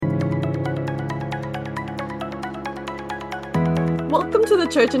Welcome to the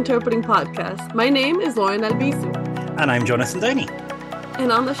Church Interpreting Podcast. My name is Lauren Albizu. And I'm Jonathan Downey.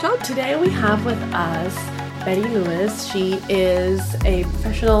 And on the show today we have with us Betty Lewis. She is a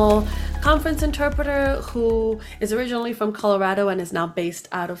professional conference interpreter who is originally from Colorado and is now based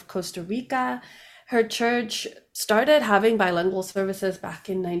out of Costa Rica. Her church started having bilingual services back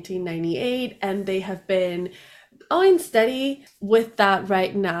in 1998, and they have been going steady with that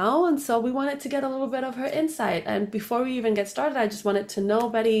right now. And so we wanted to get a little bit of her insight. And before we even get started, I just wanted to know,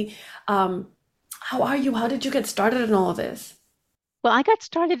 Betty, how are you? How did you get started in all of this? Well, I got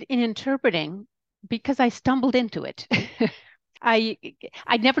started in interpreting because I stumbled into it. I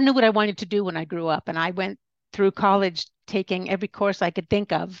never knew what I wanted to do when I grew up, and I went through college taking every course I could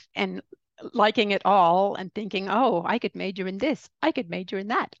think of and liking it all and thinking, oh, I could major in this, I could major in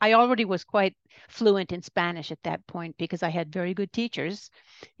that. I already was quite fluent in Spanish at that point because I had very good teachers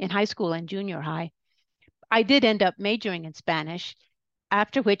in high school and junior high. I did end up majoring in Spanish,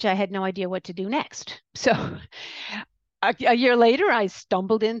 after which I had no idea what to do next. So a year later, I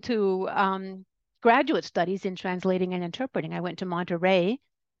stumbled into graduate studies in translating and interpreting. I went to Monterrey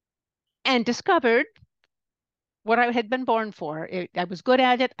and discovered what I had been born for. I was good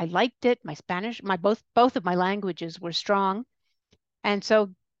at it. I liked it. My Spanish, both of my languages were strong. And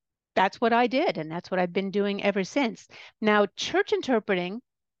so that's what I did. And that's what I've been doing ever since. Now, church interpreting,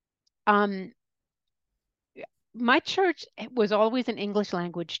 my church was always an English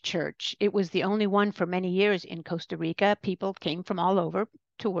language church. It was the only one for many years in Costa Rica. People came from all over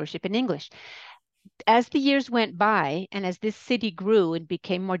to worship in English. As the years went by, and as this city grew and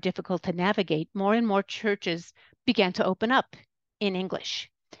became more difficult to navigate, more and more churches began to open up in English,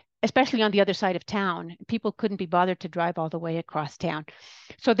 especially on the other side of town. People couldn't be bothered to drive all the way across town.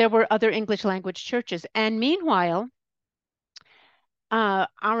 So there were other English language churches. And meanwhile, our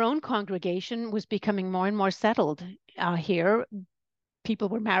own congregation was becoming more and more settled here. People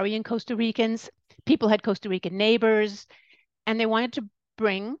were marrying Costa Ricans. People had Costa Rican neighbors, and they wanted to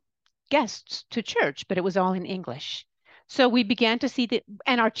bring guests to church, but it was all in English. So we began to see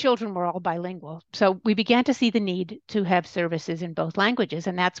and our children were all bilingual. So we began to see the need to have services in both languages,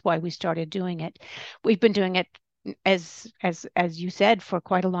 and that's why we started doing it. We've been doing it, as you said, for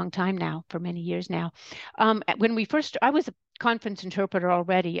quite a long time now, for many years now. When we first, I was a conference interpreter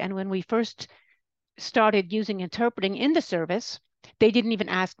already, and when we first started using interpreting in the service, they didn't even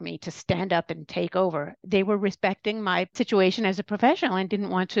ask me to stand up and take over. They were respecting my situation as a professional and didn't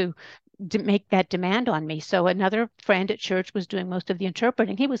want to make that demand on me. So another friend at church was doing most of the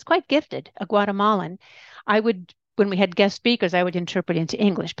interpreting. He was quite gifted, a Guatemalan. When we had guest speakers, I would interpret into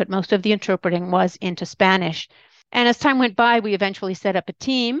English, but most of the interpreting was into Spanish. And as time went by, we eventually set up a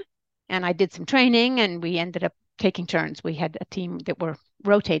team, and I did some training, and we ended up taking turns. We had a team that were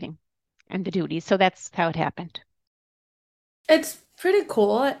rotating and the duties. So that's how it happened. It's pretty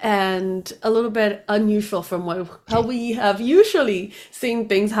cool and a little bit unusual from how we have usually seen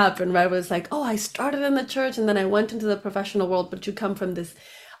things happen, right? Where it's like, oh, I started in the church and then I went into the professional world, but you come from this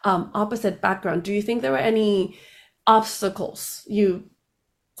opposite background. Do you think there were any obstacles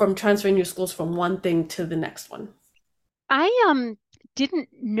from transferring your schools from one thing to the next one? I didn't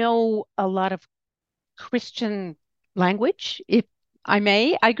know a lot of Christian language, if I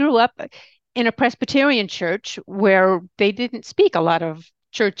may. I grew up in a Presbyterian church where they didn't speak a lot of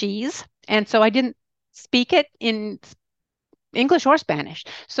churchese. And so I didn't speak it in English or Spanish.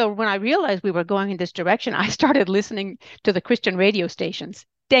 So when I realized we were going in this direction, I started listening to the Christian radio stations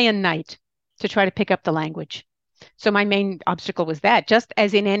day and night to try to pick up the language. So my main obstacle was that. Just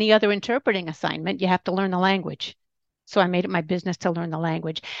as in any other interpreting assignment, you have to learn the language. So I made it my business to learn the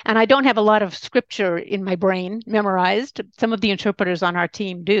language. And I don't have a lot of scripture in my brain memorized. Some of the interpreters on our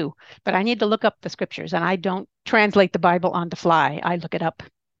team do, but I need to look up the scriptures, and I don't translate the Bible on the fly. I look it up.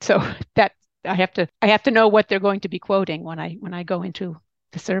 So that I have to know what they're going to be quoting when I go into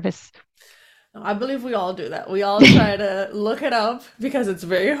the service. I believe we all do that. We all try to look it up because it's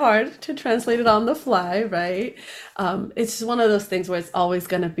very hard to translate it on the fly, right? It's just one of those things where it's always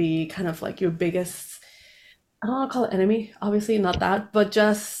going to be kind of like your biggest, I don't want to call it enemy, obviously not that, but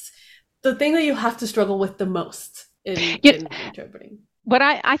just the thing that you have to struggle with the most in interpreting. But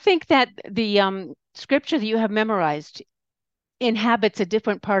I think that the scripture that you have memorized inhabits a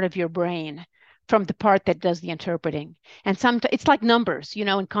different part of your brain from the part that does the interpreting. And it's like numbers,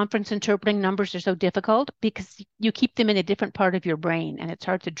 in conference interpreting, numbers are so difficult because you keep them in a different part of your brain and it's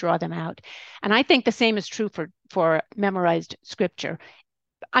hard to draw them out. And I think the same is true for memorized scripture.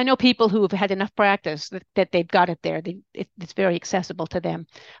 I know people who have had enough practice that they've got it there. It's very accessible to them,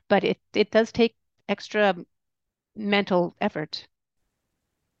 but it does take extra mental effort.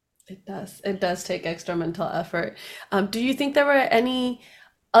 It does. It does take extra mental effort. Do you think there were any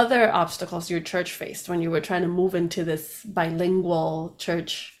other obstacles your church faced when you were trying to move into this bilingual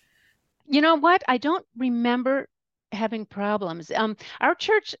church? You know what? I don't remember having problems. Our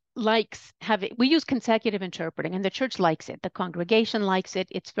church likes having, we use consecutive interpreting, and the church likes it. The congregation likes it.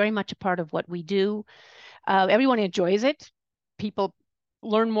 It's very much a part of what we do. Everyone enjoys it. People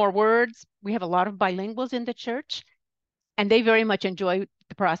learn more words. We have a lot of bilinguals in the church, and they very much enjoy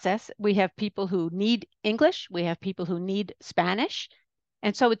the process. We have people who need English. We have people who need Spanish.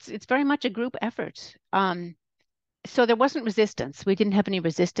 And so it's very much a group effort. So there wasn't resistance. We didn't have any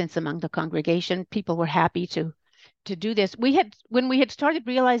resistance among the congregation. People were happy to do this. We had when we had started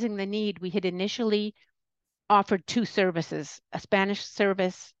realizing the need, we had initially offered two services, a Spanish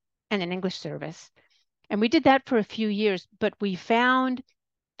service and an English service. And we did that for a few years, but we found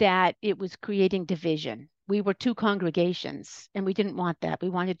that it was creating division. We were two congregations, and we didn't want that. We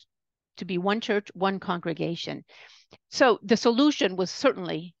wanted to be one church, one congregation. So the solution was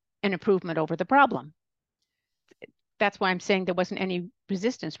certainly an improvement over the problem. That's why I'm saying there wasn't any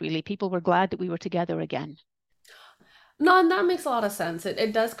resistance, really. People were glad that we were together again. No, and that makes a lot of sense.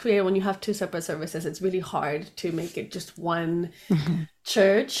 It does create when you have two separate services, it's really hard to make it just one Mhm.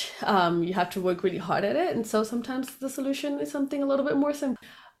 church. You have to work really hard at it. And so sometimes the solution is something a little bit more simple.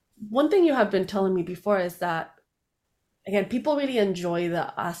 One thing you have been telling me before is that, again, people really enjoy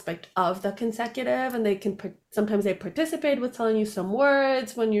the aspect of the consecutive, and they can sometimes they participate with telling you some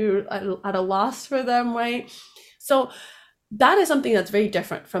words when you're at a loss for them, right? So that is something that's very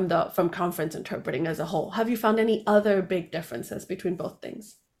different from the from conference interpreting as a whole. Have you found any other big differences between both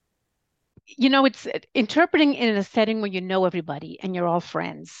things? You know, it's interpreting in a setting where you know everybody and you're all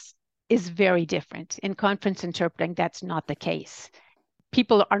friends is very different. In conference interpreting, that's not the case.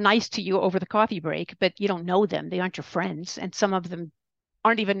 People are nice to you over the coffee break, but you don't know them. They aren't your friends. And some of them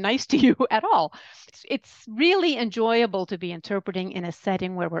aren't even nice to you at all. It's really enjoyable to be interpreting in a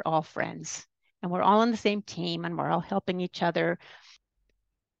setting where we're all friends and we're all on the same team and we're all helping each other,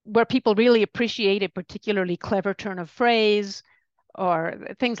 where people really appreciate a particularly clever turn of phrase or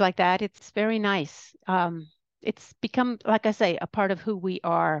things like that. It's very nice. It's become, like I say, a part of who we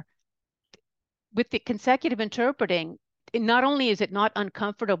are. With the consecutive interpreting, not only is it not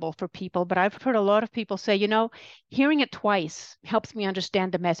uncomfortable for people, but I've heard a lot of people say, hearing it twice helps me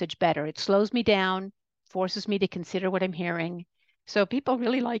understand the message better. It slows me down, forces me to consider what I'm hearing. So people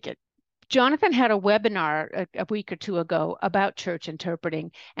really like it. Jonathan had a webinar a week or two ago about church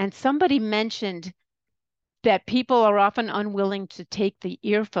interpreting, and somebody mentioned that people are often unwilling to take the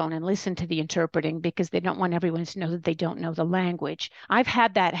earphone and listen to the interpreting because they don't want everyone to know that they don't know the language. I've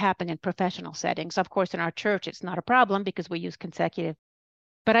had that happen in professional settings. Of course, in our church, it's not a problem because we use consecutive.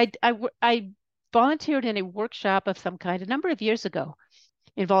 But I volunteered in a workshop of some kind a number of years ago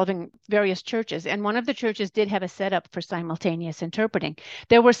involving various churches. And one of the churches did have a setup for simultaneous interpreting.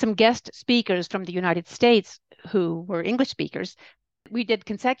 There were some guest speakers from the United States who were English speakers. We did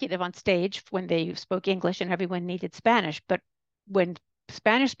consecutive on stage when they spoke English and everyone needed Spanish. But when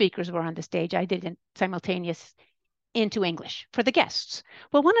Spanish speakers were on the stage, I did simultaneous into English for the guests.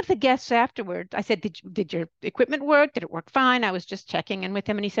 Well, one of the guests afterward, I said, did your equipment work? Did it work fine? I was just checking in with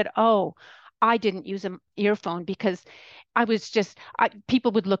him. And he said, oh, I didn't use an earphone because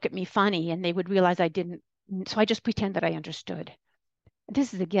people would look at me funny and they would realize I didn't. So I just pretend that I understood.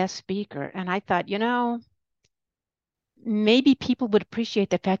 This is a guest speaker. And I thought, maybe people would appreciate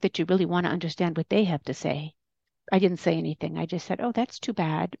the fact that you really want to understand what they have to say. I didn't say anything. I just said, oh, that's too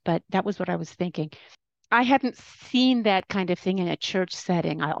bad. But that was what I was thinking. I hadn't seen that kind of thing in a church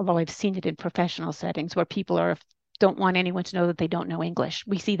setting, although I've seen it in professional settings where people don't want anyone to know that they don't know English.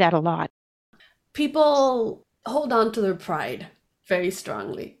 We see that a lot. People hold on to their pride very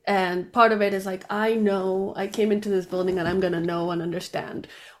strongly. And part of it is like, I know I came into this building and I'm going to know and understand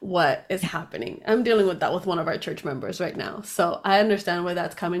what is happening. I'm dealing with that with one of our church members right now. So I understand where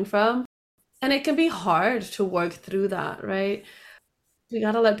that's coming from. And it can be hard to work through that, right? We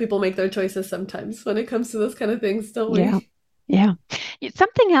got to let people make their choices sometimes when it comes to those kind of things, don't Yeah. we? Yeah.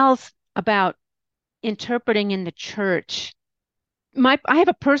 Something else about interpreting in the church. I have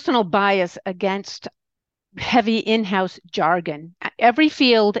a personal bias against heavy in-house jargon. Every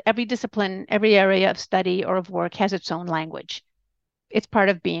field, every discipline, every area of study or of work has its own language. It's part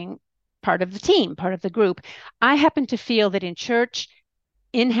of being part of the team, part of the group. I happen to feel that in church,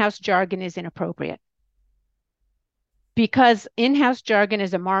 in-house jargon is inappropriate because in-house jargon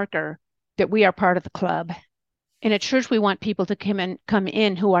is a marker that we are part of the club. In a church, we want people to come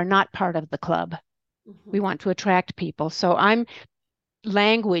in who are not part of the club. We Mhm. want to attract people. So I'm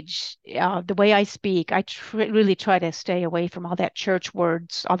language, the way I speak, I really try to stay away from all that church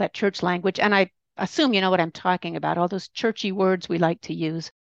words, all that church language. And I assume you know what I'm talking about, all those churchy words we like to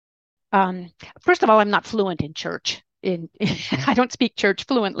use. First of all, I'm not fluent in church. I don't speak church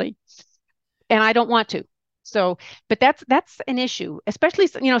fluently, and I don't want to. So, but that's an issue, especially,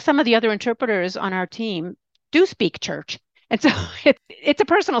 some of the other interpreters on our team do speak church. And so it's a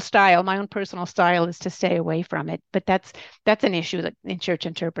personal style. My own personal style is to stay away from it. But that's an issue in church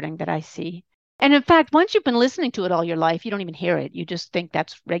interpreting that I see. And in fact, once you've been listening to it all your life, you don't even hear it. You just think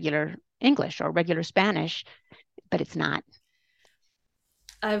that's regular English or regular Spanish, but it's not.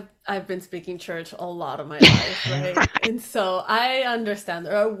 I've been speaking church a lot of my life, right? And so I understand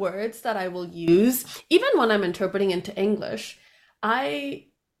there are words that I will use, even when I'm interpreting into English. I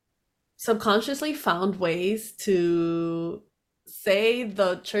subconsciously found ways to say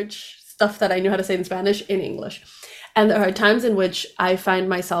the church stuff that I knew how to say in Spanish in English. And there are times in which I find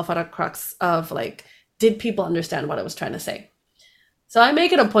myself at a crux of like, did people understand what I was trying to say? So I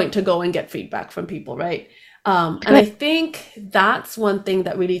make it a point to go and get feedback from people, right? And I think that's one thing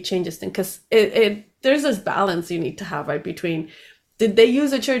that really changes things, because there's this balance you need to have, right, between did they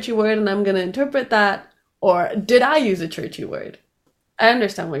use a churchy word and I'm going to interpret that, or did I use a churchy word? I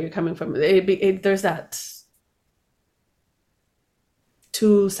understand where you're coming from. There's that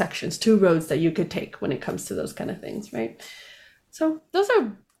two roads that you could take when it comes to those kind of things, right? So those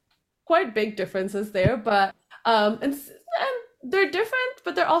are quite big differences there, but and they're different,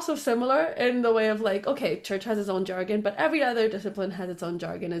 but they're also similar in the way of like, okay, church has its own jargon, but every other discipline has its own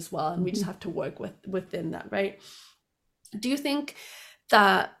jargon as well, and we just have to work within that, right? Do you think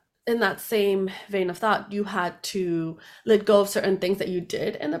that in that same vein of thought, you had to let go of certain things that you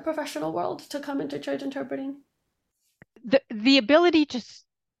did in the professional world to come into church interpreting? The ability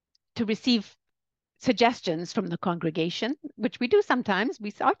to receive suggestions from the congregation, which we do sometimes.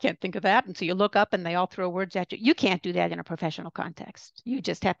 I can't think of that. And so you look up and they all throw words at you. You can't do that in a professional context. You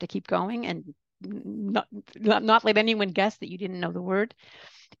just have to keep going and not let anyone guess that you didn't know the word.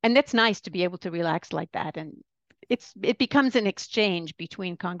 And that's nice to be able to relax like that. And it becomes an exchange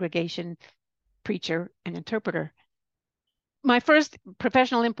between congregation, preacher, and interpreter. My first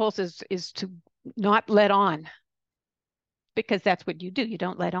professional impulse is to not let on, because that's what you do. You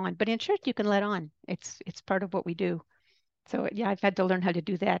don't let on. But in church, you can let on. It's part of what we do. So yeah, I've had to learn how to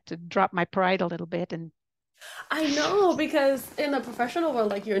do that, to drop my pride a little bit. And I know, because in the professional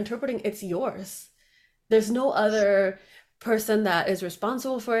world, like, you're interpreting, it's yours. There's no other person that is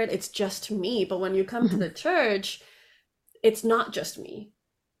responsible for it. It's just me. But when you come to the church, it's not just me,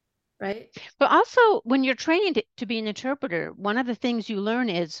 right? But also, when you're trained to be an interpreter, one of the things you learn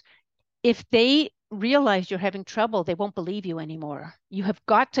is if they realize you're having trouble, they won't believe you anymore. You have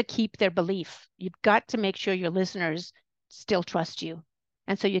got to keep their belief. You've got to make sure your listeners still trust you.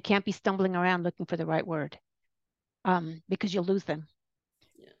 And so you can't be stumbling around looking for the right word, because you'll lose them.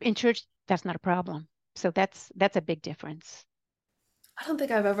 Yeah. In church, that's not a problem. So that's a big difference. I don't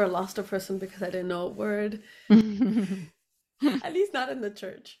think I've ever lost a person because I didn't know a word. At least not in the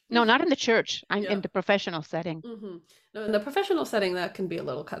church. No, not in the church. I'm in the professional setting. Mm-hmm. No, in the professional setting, that can be a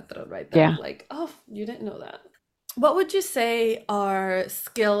little cutthroat right there. Yeah. Like, oh, you didn't know that. What would you say are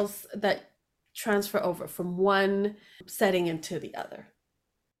skills that transfer over from one setting into the other?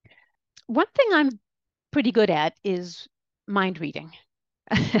 One thing I'm pretty good at is mind reading.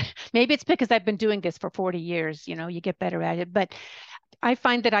 Maybe it's because I've been doing this for 40 years, you get better at it. But I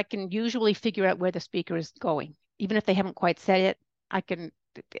find that I can usually figure out where the speaker is going. Even if they haven't quite said it, I can,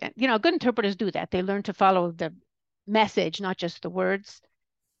 good interpreters do that. They learn to follow the message, not just the words.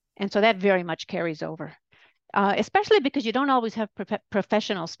 And so that very much carries over, especially because you don't always have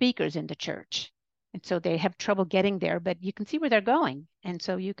professional speakers in the church. And so they have trouble getting there, but you can see where they're going. And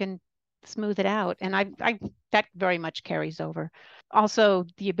so you can smooth it out. And I that very much carries over. Also,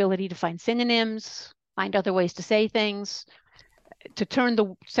 the ability to find synonyms, find other ways to say things, to turn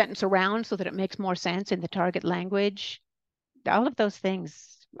the sentence around so that it makes more sense in the target language. All of those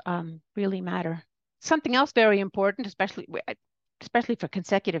things really matter. Something else very important, especially for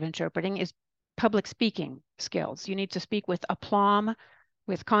consecutive interpreting, is public speaking skills. You need to speak with aplomb,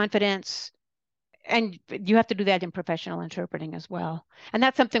 with confidence, and you have to do that in professional interpreting as well. And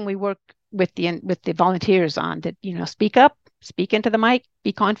that's something we work with the volunteers on, that, speak up, speak into the mic,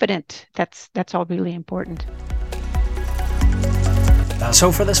 be confident. That's all really important. That's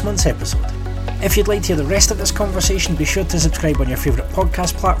all for this month's episode. If you'd like to hear the rest of this conversation, be sure to subscribe on your favourite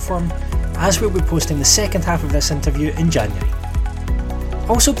podcast platform, as we'll be posting the second half of this interview in January.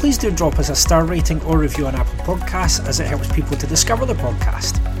 Also, please do drop us a star rating or review on Apple Podcasts, as it helps people to discover the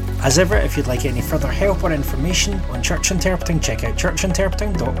podcast. As ever, if you'd like any further help or information on church interpreting, check out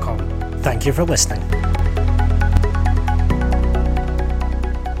churchinterpreting.com. Thank you for listening.